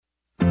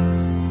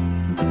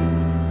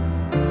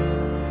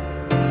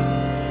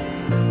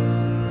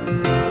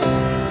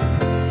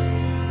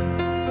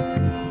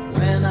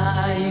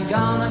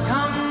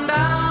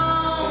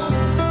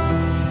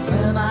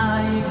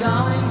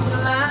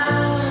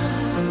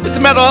It's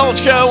a mental health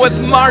show with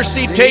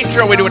Marcy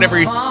Tatro. We do it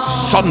every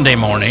Sunday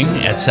morning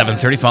at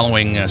 7:30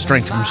 following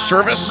Strength from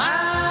Service.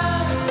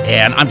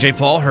 And I'm Jay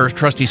Paul, her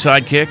trusty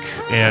sidekick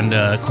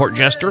and court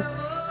jester.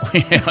 We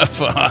have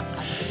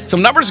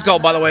some numbers to call,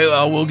 by the way.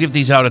 We'll give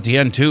these out at the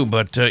end, too.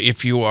 But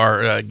if you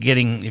are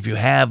if you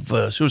have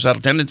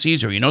suicidal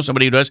tendencies or you know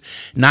somebody who does,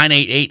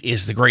 988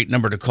 is the great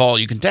number to call.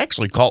 You can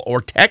actually call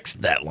or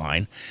text that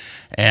line.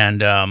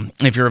 And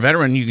if you're a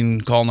veteran, you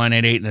can call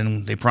 988, and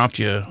then they prompt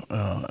you,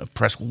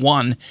 press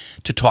 1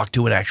 to talk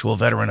to an actual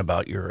veteran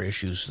about your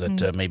issues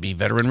that may be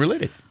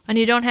veteran-related. And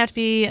you don't have to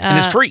be and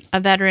it's free. A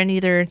veteran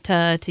either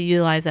to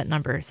utilize that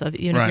number. So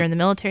even if you're in the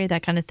military,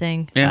 that kind of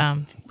thing. Yeah,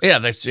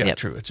 that's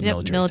true. It's a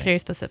military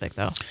specific,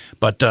 though.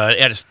 But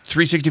it's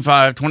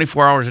 365,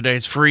 24 hours a day.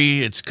 It's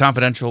free. It's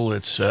confidential.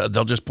 It's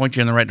they'll just point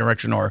you in the right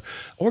direction or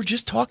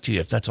just talk to you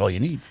if that's all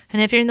you need.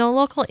 And if you're in the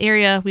local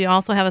area, we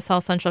also have a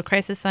South Central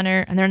Crisis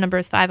Center, and their number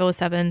is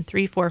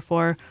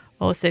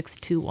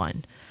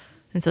 507-344-0621.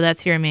 And so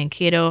that's here in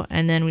Mankato.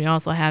 And then we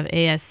also have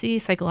ASC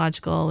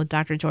Psychological with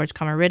Dr. George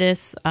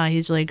Kamaridis.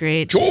 He's really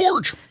great.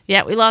 George!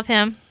 Yeah, we love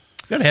him.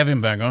 Got to have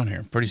him back on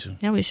here pretty soon.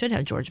 Yeah, we should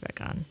have George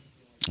back on.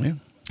 Yeah.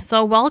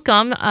 So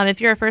welcome. If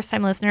you're a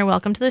first-time listener,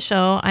 welcome to the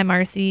show. I'm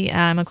Marcy.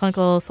 I'm a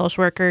clinical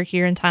social worker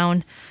here in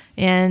town.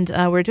 And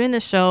we're doing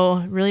this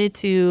show really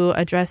to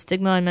address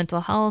stigma in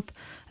mental health,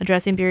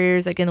 addressing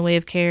barriers that get in the way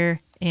of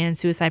care, and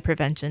suicide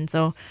prevention.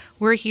 So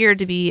we're here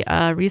to be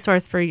a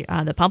resource for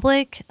the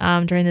public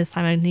during this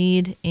time of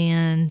need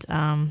and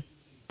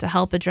to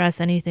help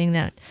address anything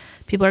that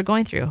people are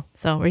going through.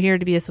 So we're here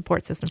to be a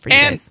support system for you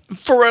guys. And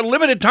for a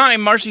limited time,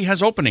 Marcy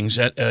has openings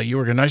at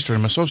Jorgen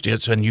Nystrom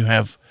Associates, and you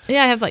have...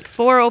 Yeah, I have like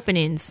 4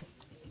 openings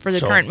for the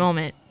current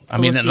moment. So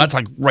that's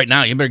like right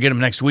now. You better get them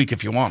next week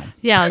if you want them.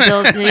 Yeah,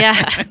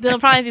 they'll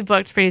probably be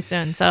booked pretty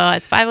soon. So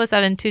it's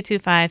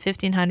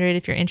 507-225-1500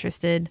 if you're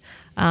interested.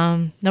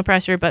 No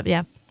pressure, but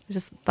yeah,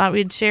 just thought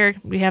we'd share.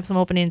 We have some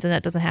openings, and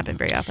that doesn't happen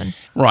very often.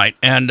 Right,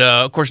 and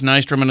of course,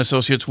 Nystrom and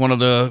Associates, one of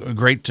the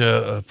great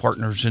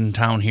partners in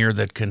town here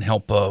that can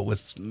help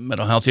with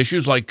mental health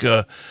issues like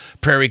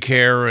Prairie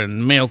Care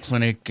and Mayo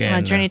Clinic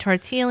and Journey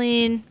Towards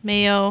Healing,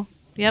 Mayo.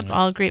 Yep,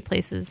 all great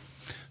places.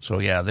 So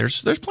yeah,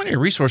 there's plenty of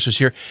resources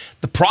here.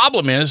 The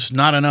problem is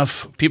not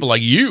enough people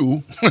like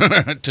you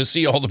to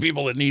see all the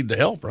people that need the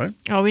help, right?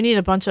 Oh, we need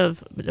a bunch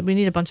of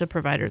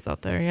providers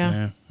out there.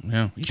 Yeah.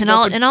 You should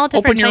all different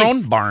open your types.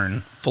 own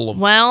barn full of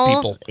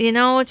people. You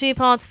know, J.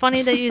 Paul, it's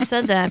funny that you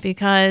said that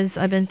because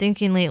I've been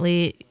thinking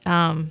lately,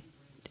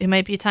 it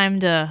might be time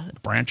to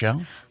branch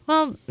out.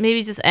 Well,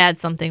 maybe just add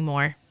something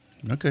more.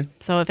 Okay.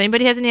 So if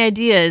anybody has any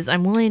ideas,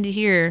 I'm willing to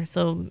hear.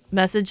 So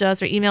message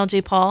us or email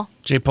J. Paul.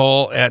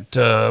 JPaul at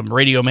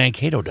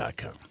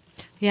radiomankato.com.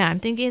 Yeah, I'm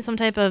thinking some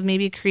type of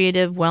maybe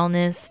creative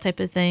wellness type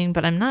of thing,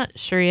 but I'm not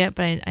sure yet.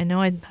 But I know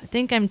I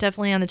think I'm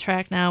definitely on the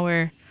track now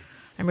where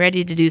I'm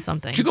ready to do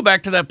something. Did you go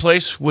back to that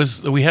place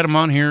we had them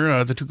on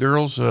here, the 2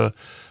 girls,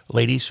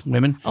 ladies,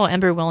 women? Oh,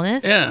 Ember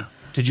Wellness? Yeah.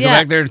 Did you go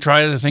back there and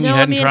try the thing you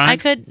hadn't tried? I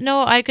could.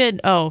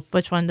 Oh,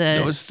 which one?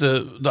 It was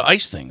the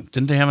ice thing.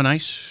 Didn't they have an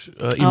ice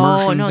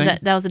immersion thing?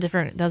 that was a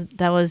different.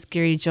 That was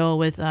Gary Joe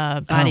with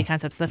Body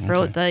Concepts.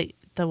 The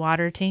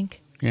water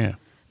tank. Yeah.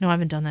 No, I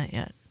haven't done that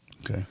yet.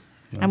 Okay.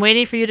 No. I'm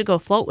waiting for you to go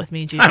float with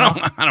me, G.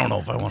 I don't know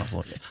if I want to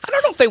float. I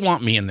don't know if they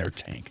want me in their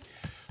tank.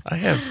 I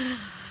have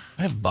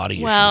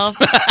body issues.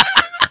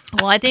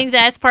 Well, I think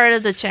that's part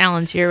of the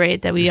challenge here,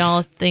 right? That we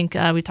all think,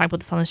 we talked about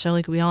this on the show,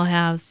 like we all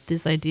have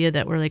this idea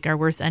that we're like our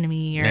worst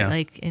enemy or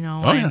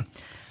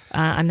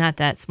I'm not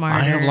that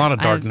smart. I have a lot of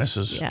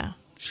darknesses. Yeah.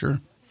 Sure.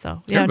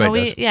 So,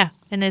 does.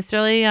 And it's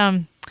really,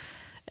 and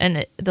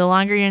the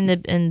longer you're in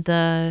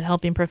the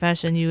helping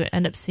profession, you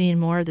end up seeing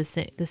more of the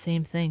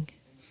same thing.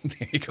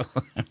 There you go.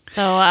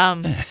 So,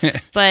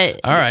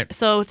 but. All right.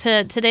 So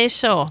to today's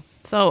show.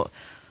 So.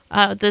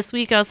 This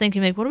week I was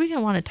thinking, like, what are we going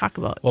to want to talk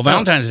about? Well,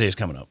 Valentine's Day is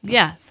coming up.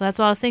 Yeah, so that's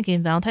what I was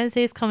thinking. Valentine's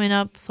Day is coming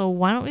up, so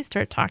why don't we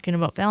start talking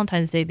about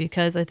Valentine's Day?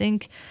 Because I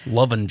think...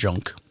 Love and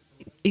junk.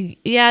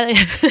 Yeah,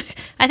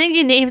 I think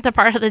you named the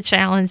part of the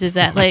challenge is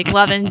that, like,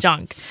 love and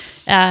junk.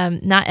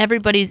 Not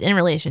everybody's in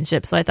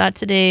relationships, so I thought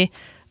today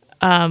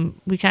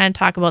we kind of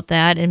talk about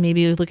that and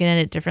maybe looking at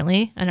it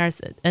differently and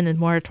then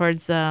more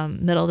towards the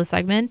middle of the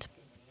segment.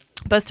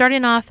 But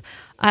starting off...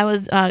 I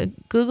was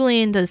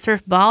Googling the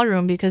surf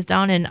ballroom because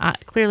down in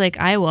Clear Lake,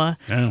 Iowa,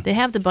 they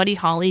have the Buddy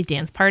Holly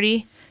dance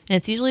party, and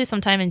it's usually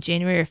sometime in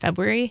January or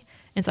February.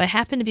 And so I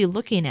happened to be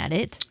looking at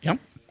it,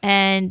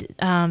 and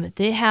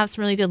they have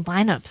some really good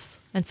lineups.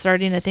 And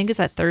starting, I think it's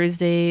at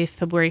Thursday,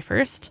 February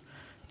 1st,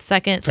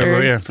 2nd,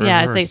 3rd.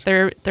 Yeah, it's like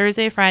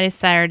Thursday, Friday,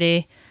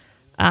 Saturday.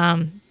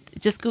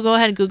 Just go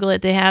ahead and Google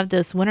it. They have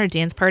this winter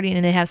dance party,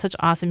 and they have such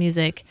awesome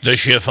music. The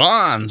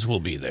Chiffons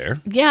will be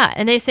there. Yeah,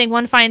 and they sing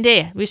One Fine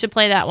Day. We should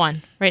play that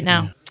one right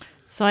now. Yeah.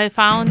 So I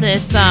found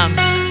this. I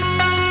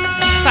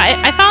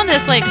found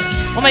this, like,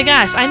 oh my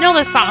gosh, I know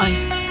this song.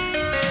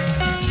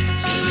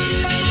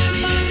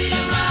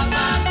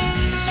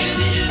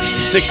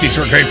 The 60s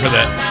were great for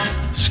that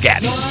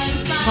scatting.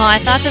 Well, I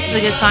thought this was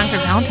a good song for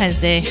Valentine's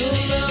Day.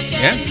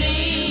 Yeah.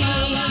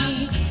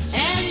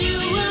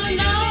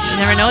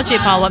 never know, J.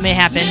 Paul, what may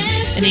happen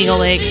in Eagle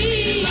Lake.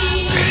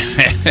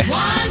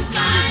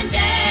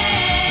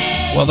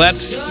 Well,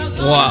 that's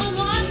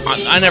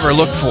I never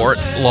look for it,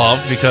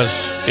 love,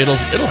 because it'll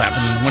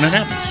happen when it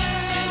happens.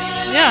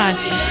 Yeah,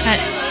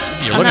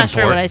 I'm not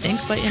sure what I think,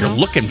 but if you're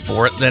looking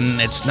for it, then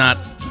it's not.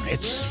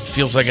 It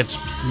feels like it's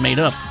made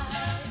up.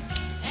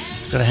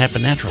 It's got to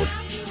happen naturally,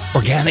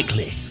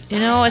 organically. You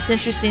know, it's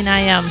interesting.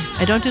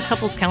 I don't do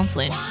couples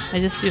counseling. I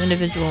just do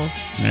individuals.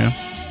 Yeah.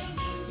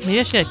 Maybe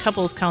I should get a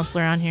couples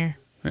counselor on here.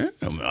 Yeah.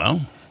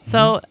 Well.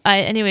 So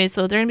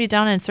so they're gonna be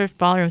down in Surf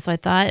Ballroom. So I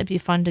thought it'd be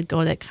fun to go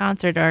to that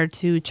concert or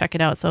to check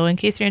it out. So in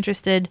case you're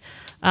interested,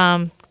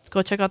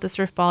 go check out the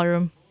Surf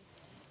Ballroom.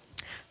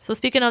 So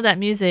speaking of that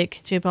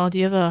music, J. Paul, do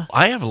you have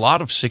I have a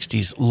lot of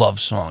 '60s love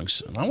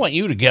songs, and I want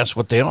you to guess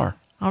what they are.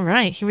 All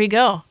right, here we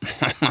go.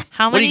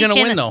 How many? What are you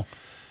gonna win though?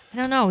 I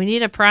don't know. We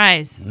need a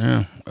prize.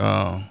 Yeah.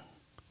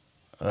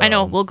 I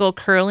know. We'll go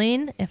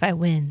curling if I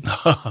win.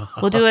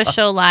 We'll do a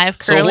show live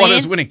curling. So what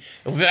is winning?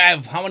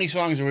 How many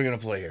songs are we going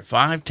to play here?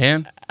 5,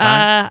 10,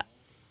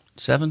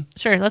 7?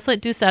 Sure. Let's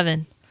do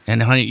 7.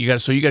 And honey, you got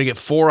to get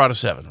 4 out of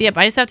 7. Yep.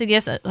 I just have to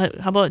guess. How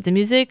about the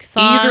music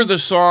song? Either the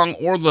song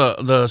or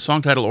the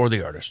song title or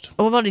the artist.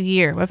 What about a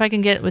year? What if I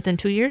can get within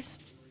 2 years?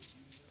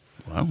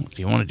 Well, if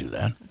you want to do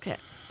that. Okay.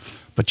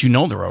 But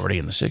they're already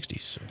in the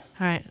 60s. So.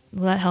 All right.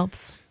 Well, that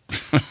helps.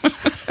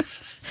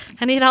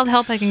 I need all the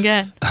help I can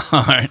get.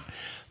 All right.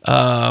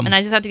 And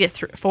I just have to get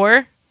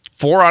 4?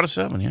 4 out of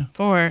 7, yeah.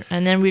 4.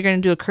 And then we're going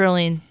to do a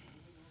curling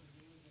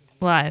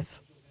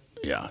live.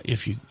 Yeah,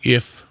 if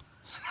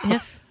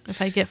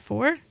I get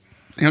 4?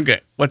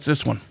 Okay, what's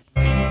this one?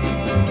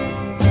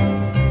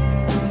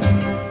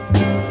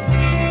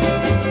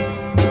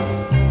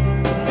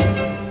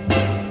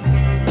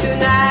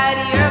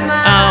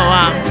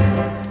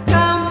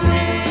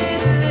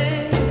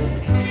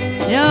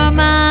 You're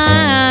mine.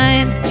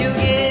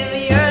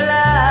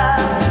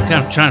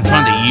 I'm trying to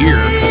find the year.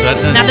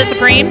 Not the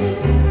Supremes?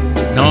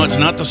 No, it's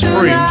not the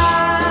Supremes.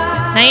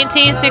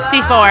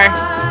 1964.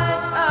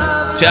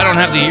 See, I don't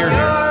have the year here.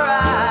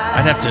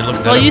 I'd have to look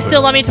that up. Well, You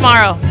Still Love Me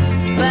Tomorrow.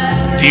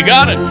 You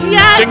got it.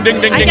 Yes. Ding,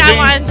 ding, ding, I ding, got ding.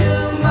 one.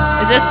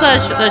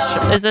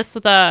 Is this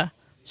the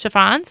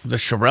Chiffons? The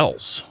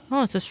Shirelles.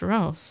 Oh, it's the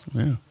Shirelles.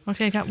 Yeah.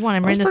 Okay, I got one.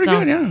 I'm That's writing this pretty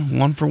down. good, yeah.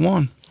 1 for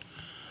 1.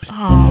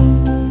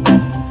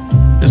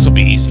 Oh. This will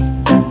be easy.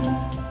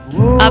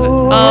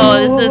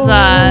 This is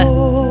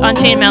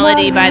Unchained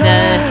Melody by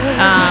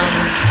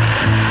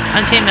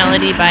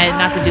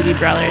not the Doobie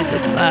Brothers.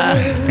 It's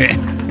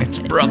it's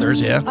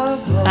Brothers, yeah.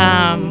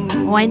 I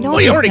know.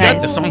 Well, you already guys.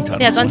 got the song title.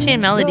 Yeah, it's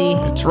Unchained Melody.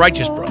 It's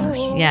Righteous Brothers.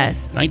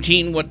 Yes.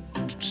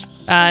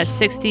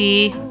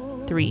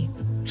 63.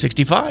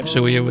 65.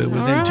 So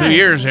within 2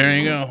 years, there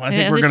you go. I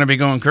think we're going to be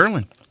going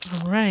curling.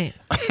 All right.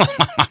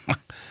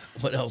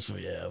 What else do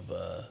we have?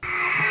 The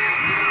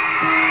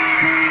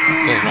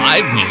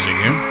live music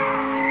here.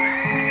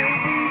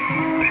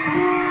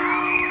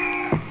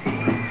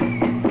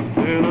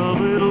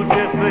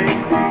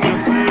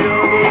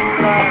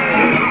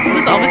 Is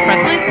this Elvis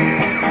Presley?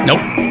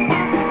 Nope.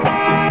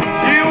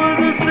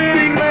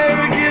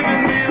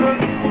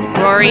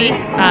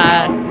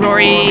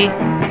 Rory,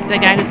 the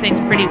guy who sings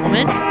Pretty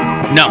Woman?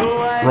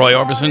 No. Roy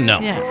Orbison? No.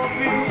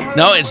 Yeah.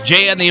 No, it's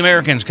Jay and the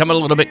Americans. Coming a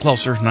little bit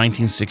closer.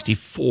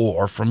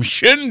 1964 from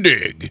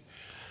Shindig.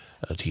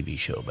 A TV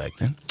show back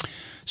then.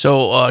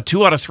 So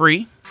 2 out of 3.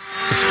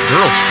 This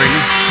girl's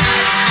screaming.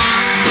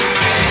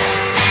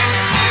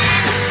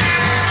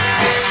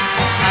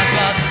 I've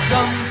got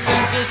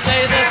something to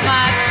say that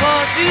might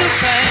cause you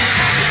pain.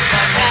 If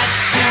I catch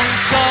you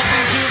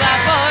talking to that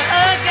boy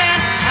again,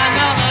 I'm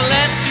gonna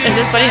let you. Is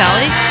this Buddy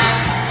Holly?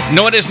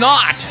 No, it is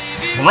not.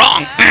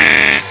 Wrong.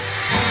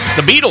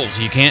 The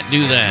Beatles. You can't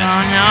do that.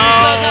 Oh,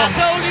 no. I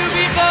told you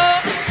before.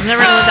 I'm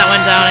never going to let that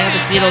one down. I got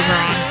the Beatles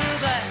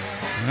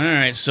wrong. All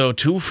right, so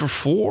 2 for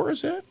 4,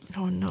 is that?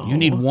 Oh, no. You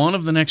need 1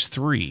 of the next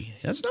 3.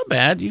 That's not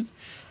bad. You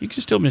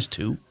can still miss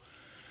 2.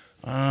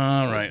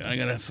 All right, I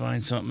got to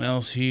find something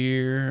else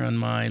here on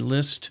my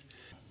list.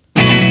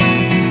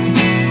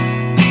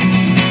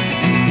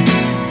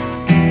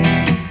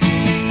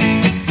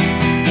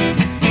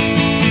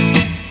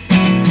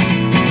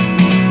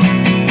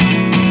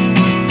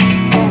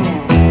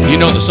 You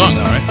know the song,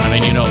 though, right? I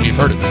mean, you've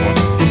heard it before.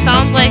 It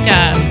sounds like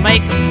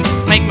Mike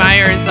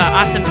Myers,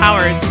 Austin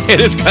Powers. It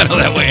is kind of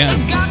that way, huh?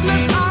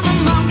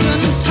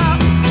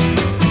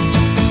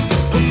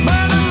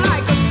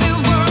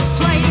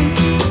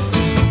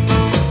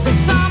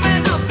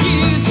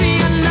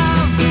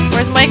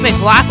 Where's Mike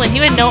McLaughlin? He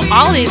would know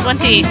all these,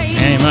 wouldn't he? Yeah,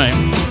 he might.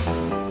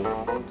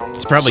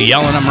 He's probably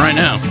yelling them right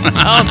now.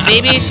 Oh,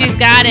 baby, she's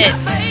got it.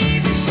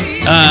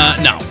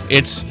 No,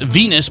 it's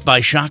Venus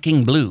by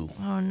Shocking Blue.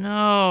 Oh,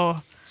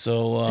 no.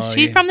 So is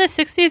she from the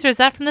 60s or is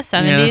that from the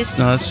 70s?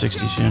 Yeah, that's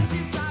 60s, yeah.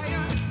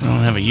 I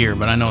don't have a year,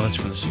 but I know that's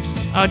from the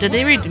 60s. Oh, did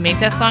they remake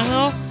that song,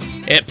 though?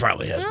 It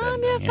probably has been.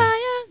 I'm your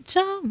fire,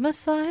 John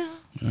Messiah.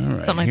 All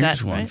right, something like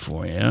here's that, one right?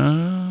 for you.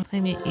 Play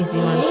me an easy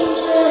one.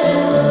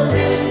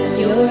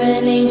 You're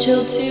an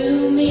angel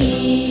to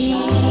me.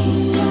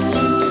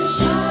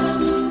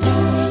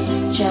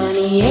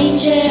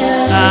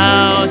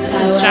 Oh, this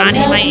is Johnny,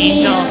 my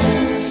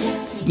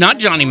angel. Not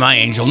Johnny, my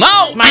angel.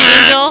 No! My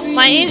angel?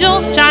 My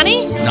angel?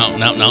 Johnny?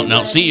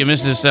 No. See, you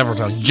missed this several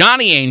times.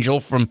 Johnny Angel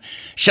from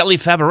Shelley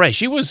Fabaret.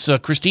 She was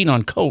Christine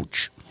on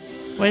Coach.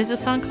 What is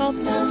this song called?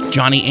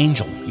 Johnny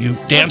Angel. You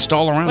danced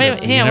all around it.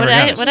 Wait, yeah,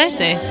 what did I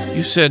say?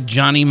 You said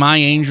Johnny, my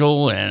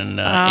angel, and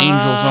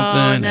Angel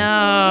something.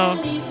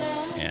 No.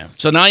 Yeah.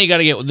 So now you got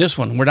to get this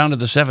one. We're down to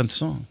the 7th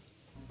song.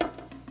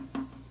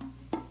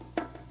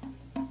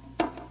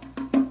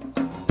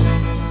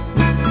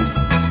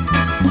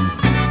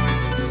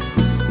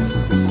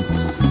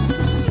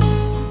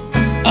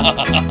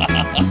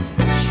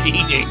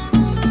 Cheating.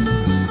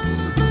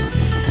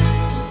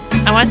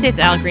 I want to say it's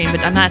Al Green, but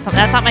that's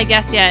not my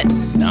guess yet.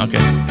 Okay.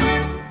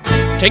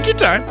 Take your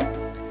time.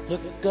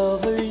 Look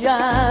over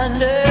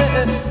yonder.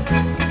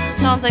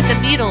 Sounds like the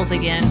Beatles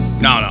again.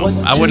 No,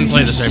 I wouldn't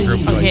play the same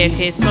group.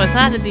 Okay, so it's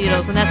not the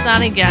Beatles, and that's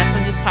not a guess.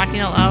 I'm just talking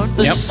out loud.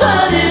 The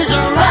sun is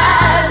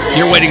rising.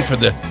 You're waiting for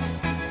the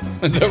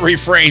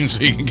refrain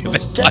so you can get the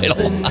title.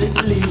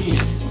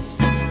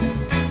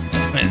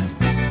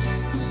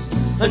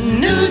 A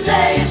new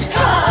day is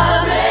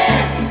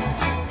coming.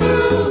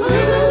 Ooh,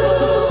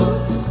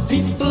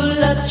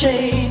 people are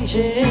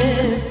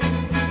changing.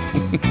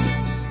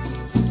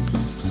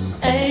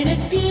 Ain't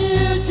it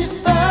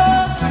beautiful?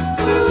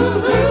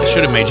 I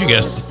should have made you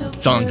guess the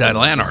song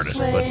title and artist,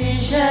 but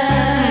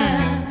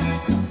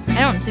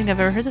I don't think I've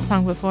ever heard this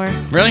song before.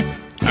 really?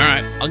 All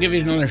right, I'll give you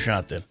another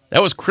shot then.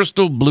 That was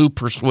Crystal Blue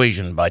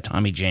Persuasion by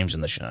Tommy James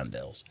and the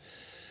Shondells.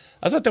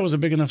 I thought that was a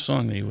big enough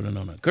song that you would have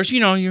known it. Of course,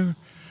 you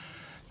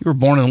were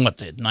born in what,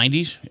 the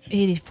 90s?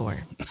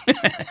 84.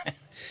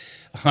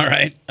 All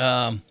right.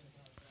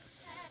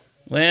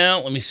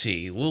 Well, let me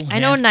see. I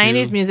know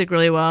 90s music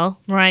really well.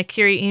 Mariah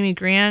Carey, Amy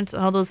Grant,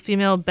 all those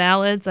female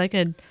ballads. I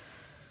could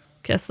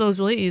guess those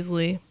really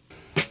easily.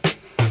 This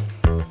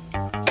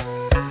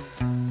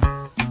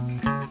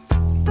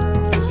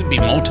would be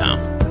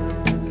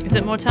Motown. Is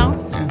it Motown?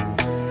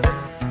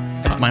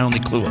 Yeah. That's my only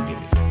clue I'll give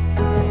you.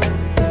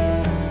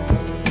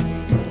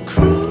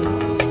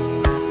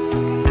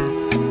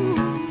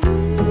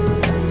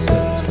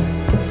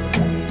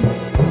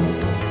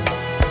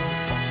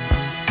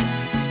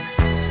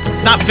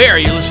 Not fair.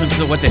 You listen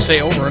to what they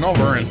say over and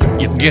over, and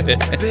you get it.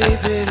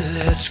 Baby,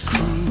 let's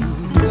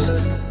cruise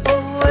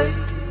away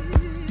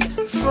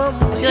from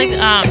I feel like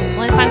the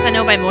only songs I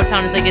know by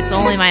Motown is like It's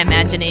Only My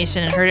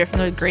Imagination and Heard It from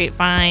the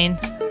Grapevine.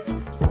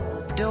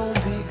 Don't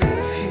be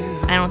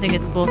confused. I don't think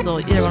it's both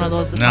those, either one of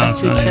those. This No, sounds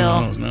it's too not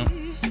chill. even those,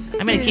 no.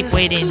 I'm going to keep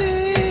waiting.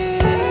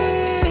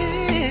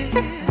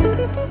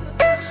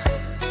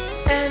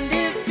 And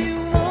if you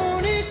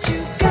want it,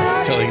 you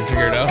got Until you can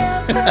figure it out.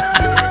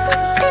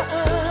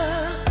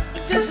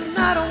 This is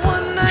not a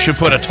one night. We should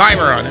put a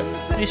timer on it.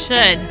 We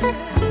should.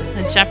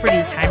 A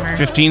Jeopardy timer.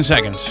 15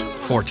 seconds.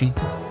 14,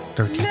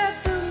 13,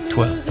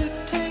 12.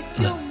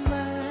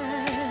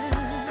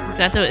 Is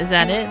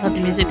that it? Let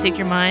the music take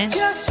your mind?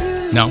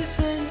 No.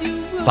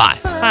 5,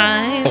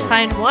 Find. Four.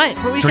 Find what?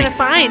 What are we 3, going to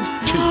find?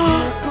 2,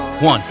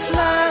 1.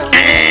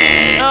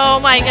 Oh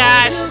my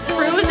gosh.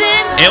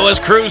 Cruising? It was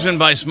Cruising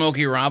by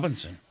Smokey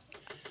Robinson.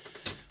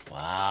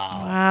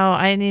 Wow,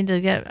 I need to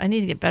get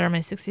better at my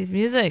 60s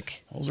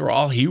music. Those are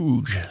all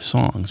huge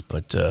songs,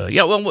 but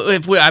yeah. Well,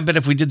 I bet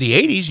if we did the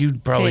 80s,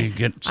 you'd probably Okay,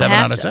 get 7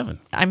 out of 7.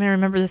 I'm gonna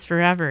remember this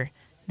forever.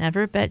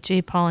 Never bet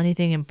J. Paul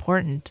anything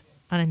important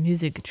on a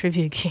music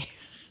trivia game.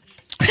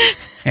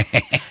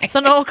 So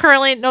no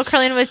curling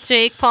with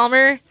Jake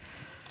Palmer.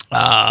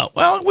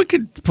 Well, we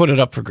could put it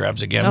up for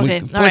grabs again.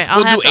 Okay, all right.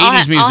 We'll do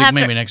 80s music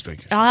maybe next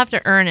week. I'll have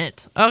to earn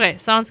it. Okay,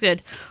 sounds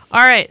good.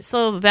 All right,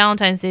 so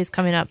Valentine's Day is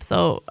coming up.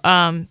 So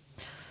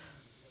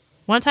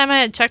one time I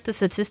had checked the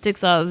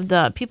statistics of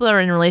the people that were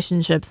in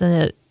relationships, and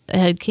it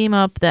had came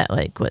up that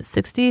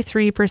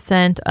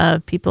 63%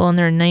 of people in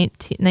their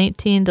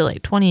 19 to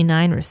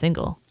 29 were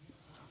single.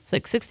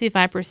 It's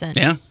 65%.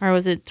 Yeah. Or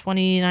was it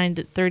 29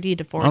 to 30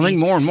 to 40? I think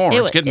more and more.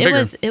 It's getting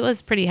bigger. It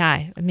was pretty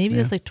high. Maybe it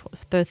was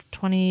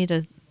 20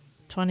 to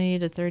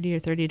 30 or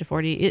 30 to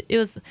 40. It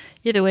was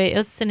either way. It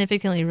was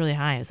significantly really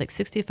high. It was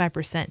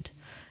 65%.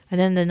 And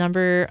then the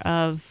number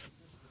of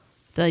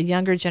the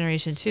younger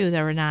generation too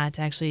that were not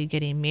actually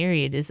getting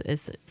married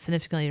is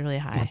significantly really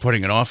high. We're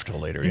putting it off till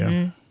later,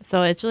 yeah.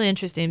 So it's really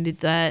interesting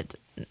that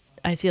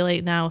I feel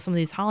like now some of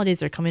these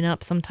holidays are coming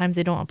up. Sometimes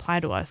they don't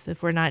apply to us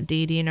if we're not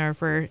dating or if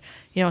we're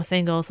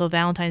single. So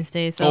Valentine's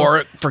Day,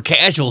 Or for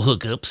casual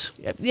hookups.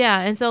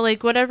 yeah, and so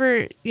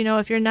whatever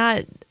if you're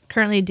not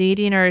currently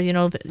dating or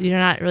you're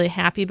not really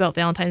happy about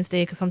Valentine's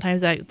Day because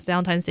sometimes that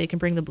Valentine's Day can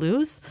bring the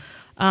blues.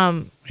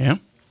 Yeah.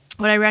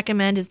 What I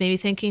recommend is maybe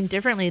thinking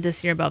differently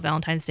this year about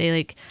Valentine's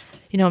Day.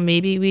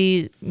 Maybe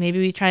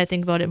we try to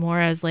think about it more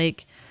as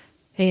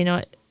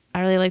hey, I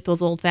really like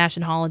those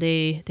old-fashioned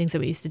holiday things that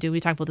we used to do. We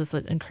talked about this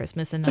in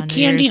Christmas and The on New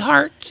candy Year's.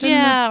 hearts.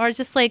 Or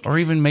just or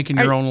even making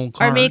your own little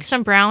cards. Or make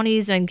some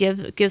brownies and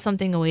give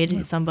something away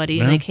to somebody.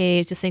 Yeah.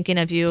 Hey, just thinking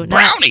of you.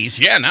 Brownies.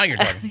 Yeah, now you're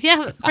talking.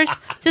 Yeah, or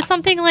just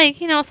something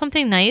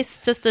something nice,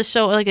 just to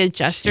show a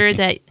gesture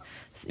that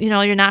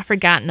you're not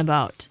forgotten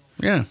about.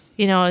 Yeah.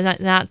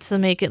 Not to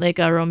make it like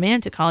a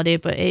romantic holiday,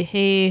 but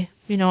hey,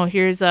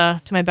 here's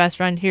to my best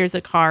friend, here's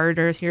a card,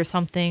 or here's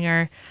something,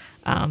 or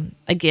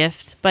a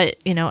gift. But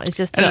it's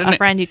just a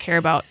friend you care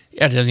about.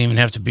 Yeah, it doesn't even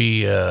have to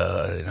be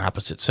an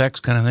opposite sex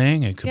kind of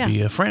thing. It could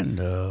be a friend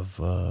of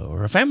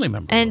or a family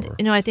member. And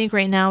I think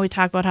right now we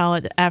talk about how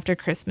after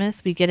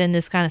Christmas we get in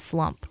this kind of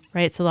slump,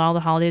 right? So all the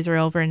holidays are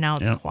over and now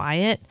it's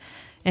quiet.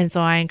 And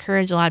so I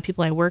encourage a lot of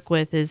people I work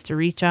with is to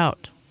reach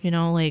out,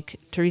 to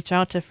reach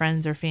out to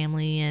friends or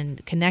family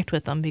and connect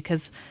with them,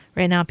 because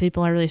right now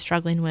people are really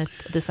struggling with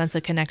the sense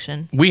of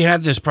connection. We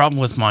had this problem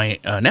with my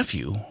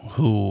nephew,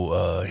 who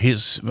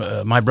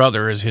my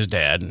brother is his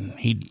dad,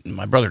 and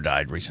my brother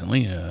died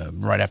recently,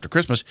 right after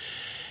Christmas.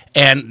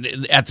 And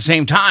at the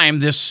same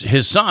time,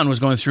 his son was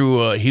going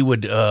through. He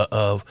would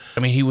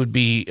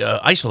be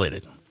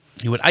isolated.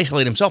 He would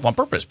isolate himself on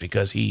purpose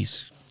because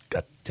he's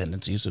got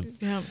tendencies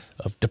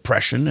of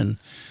depression,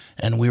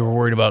 and we were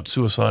worried about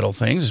suicidal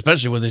things,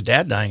 especially with his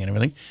dad dying and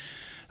everything.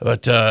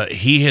 But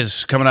he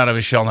is coming out of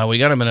his shell now. We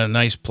got him in a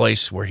nice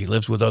place where he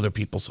lives with other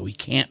people, so he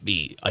can't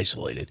be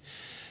isolated.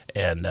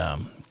 And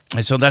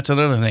so that's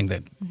another thing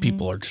that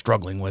people are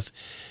struggling with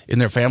in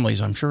their families,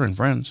 I'm sure, and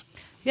friends.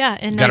 Yeah,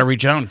 and you got to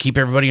reach out and keep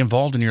everybody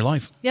involved in your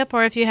life. Yep,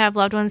 or if you have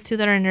loved ones too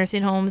that are in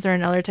nursing homes or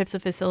in other types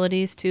of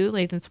facilities too,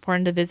 like it's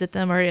important to visit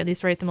them or at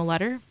least write them a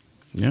letter.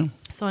 Yeah.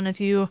 So, and if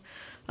you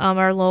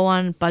are low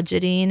on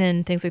budgeting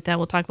and things like that,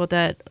 we'll talk about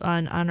that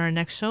on our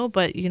next show.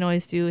 But you can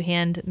always do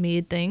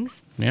handmade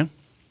things. Yeah.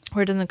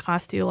 Where it doesn't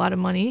cost you a lot of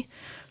money.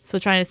 So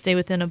trying to stay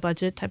within a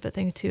budget type of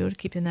thing too,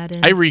 keeping that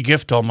in. I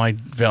re-gift all my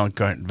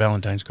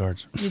Valentine's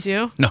cards. You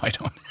do? No, I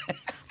don't.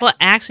 Well,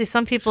 actually,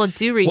 some people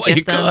do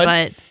re-gift them,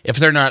 but if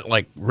they're not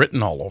like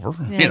written all over,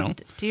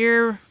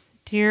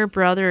 dear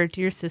brother or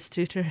dear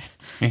sister.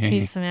 Can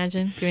you just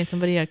imagine giving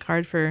somebody a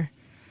card for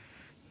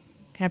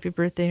happy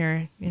birthday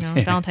or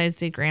Valentine's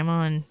Day,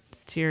 grandma, and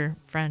it's to your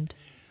friend?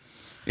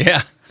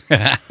 Yeah.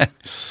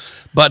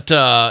 But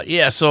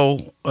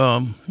so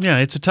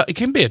it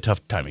can be a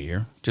tough time of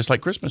year, just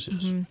like Christmas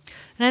is. Mm-hmm. And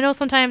I know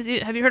sometimes,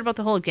 have you heard about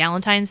the whole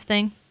Galentine's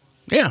thing?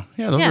 Yeah,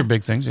 those are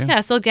big things.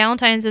 Yeah. So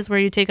Galentine's is where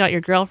you take out your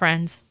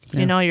girlfriends,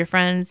 your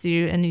friends,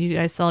 and you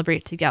guys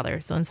celebrate together.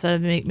 So instead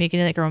of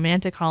making it like a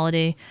romantic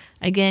holiday,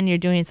 again, you're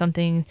doing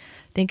something,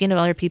 thinking of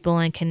other people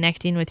and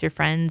connecting with your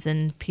friends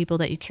and people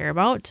that you care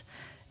about,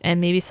 and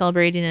maybe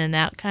celebrating in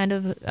that kind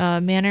of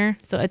manner.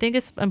 So I think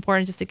it's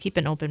important just to keep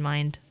an open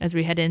mind as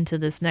we head into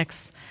this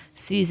next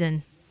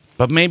season.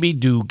 But maybe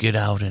do get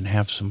out and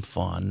have some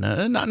fun.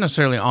 Not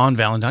necessarily on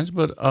Valentine's,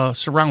 but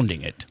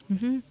surrounding it.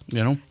 Mm-hmm.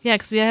 Yeah,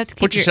 because we have to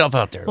keep put yourself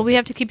out there. Well, we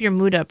have to keep your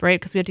mood up, right?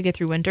 Because we have to get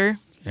through winter.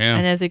 Yeah.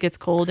 And as it gets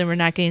cold and we're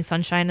not getting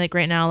sunshine, like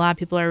right now, a lot of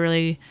people are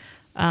really,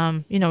 we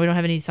don't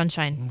have any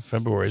sunshine.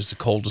 February is the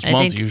coldest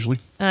month usually.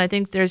 And I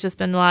think there's just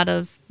been a lot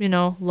of,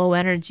 low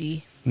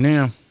energy.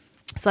 Yeah.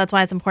 So that's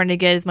why it's important to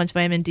get as much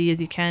vitamin D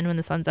as you can when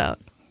the sun's out.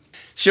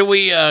 Should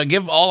we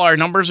give all our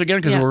numbers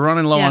again? Because we're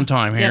running low on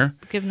time here.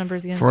 Yep. Give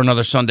numbers again. For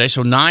another Sunday.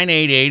 So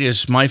 988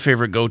 is my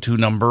favorite go-to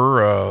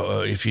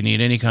number if you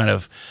need any kind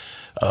of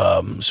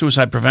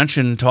suicide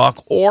prevention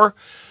talk or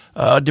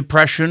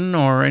depression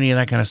or any of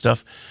that kind of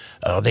stuff.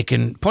 They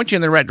can point you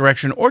in the right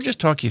direction or just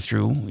talk you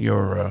through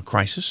your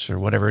crisis or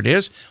whatever it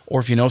is. Or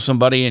if you know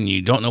somebody and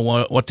you don't know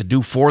what to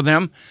do for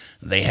them,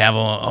 they have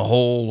a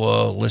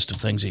whole list of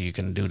things that you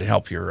can do to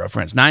help your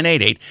friends.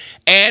 988.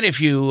 And if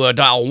you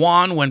dial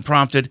 1 when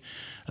prompted,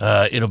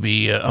 it'll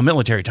be a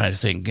military kind of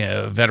thing.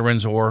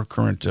 Veterans or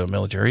current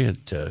military,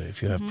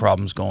 if you have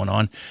problems going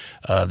on,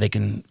 they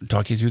can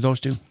talk you through those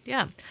too.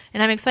 Yeah.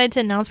 And I'm excited to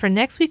announce for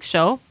next week's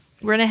show,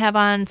 we're going to have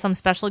on some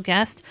special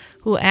guests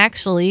who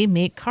actually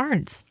make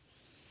cards.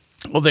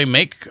 Well, they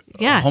make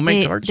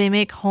homemade cards? They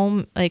make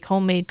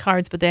homemade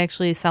cards, but they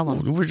actually sell them.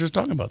 We were just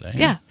talking about that.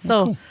 Yeah.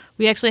 So cool.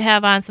 We actually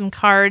have on some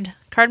card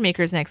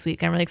makers next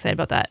week. I'm really excited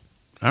about that.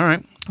 All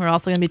right. We're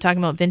also going to be talking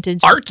about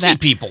vintage. Artsy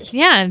people.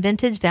 Yeah, and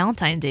vintage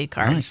Valentine Day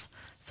cards. Nice.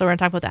 So we're going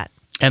to talk about that.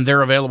 And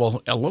they're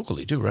available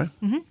locally too, right?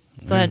 Mm-hmm.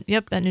 So, at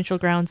Neutral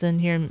Grounds in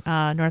here in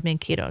North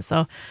Mankato.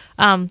 So,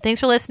 thanks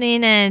for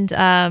listening, and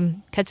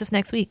catch us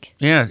next week.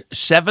 Yeah,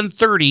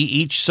 7:30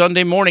 each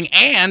Sunday morning,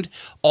 and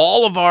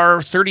all of our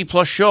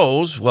 30-plus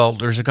shows, well,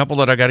 there's a couple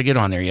that I got to get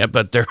on there yet,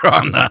 but they're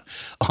on the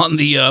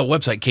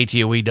website,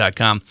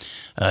 ktoe.com.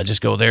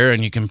 Just go there,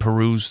 and you can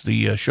peruse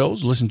the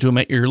shows, listen to them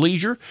at your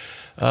leisure.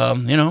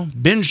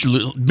 Binge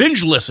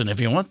listen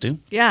if you want to.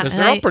 Yeah. Because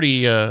they're all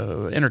pretty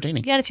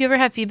entertaining. Yeah, and if you ever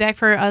have feedback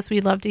for us,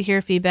 we'd love to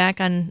hear feedback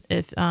on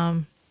if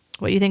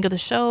what you think of the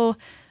show,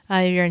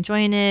 if you're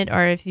enjoying it,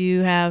 or if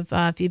you have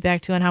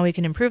feedback too on how we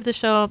can improve the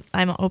show.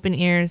 I'm open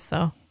ears,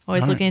 so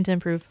always looking to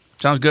improve.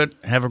 Sounds good.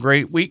 Have a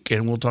great week,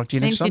 and we'll talk to you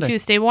next Sunday. Thanks, you too.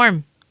 Stay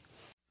warm.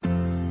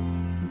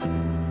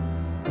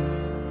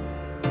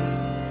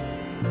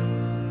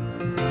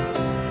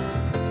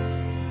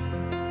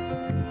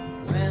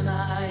 When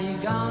are you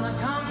gonna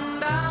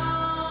come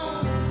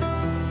down?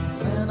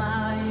 When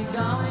are you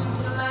going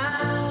to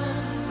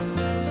land?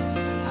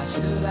 I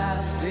should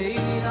have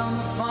stayed on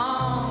the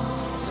phone.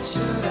 I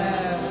should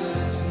have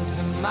listened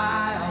to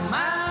my old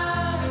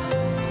man.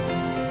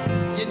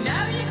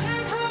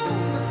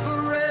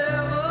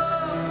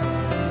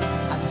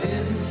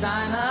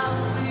 sign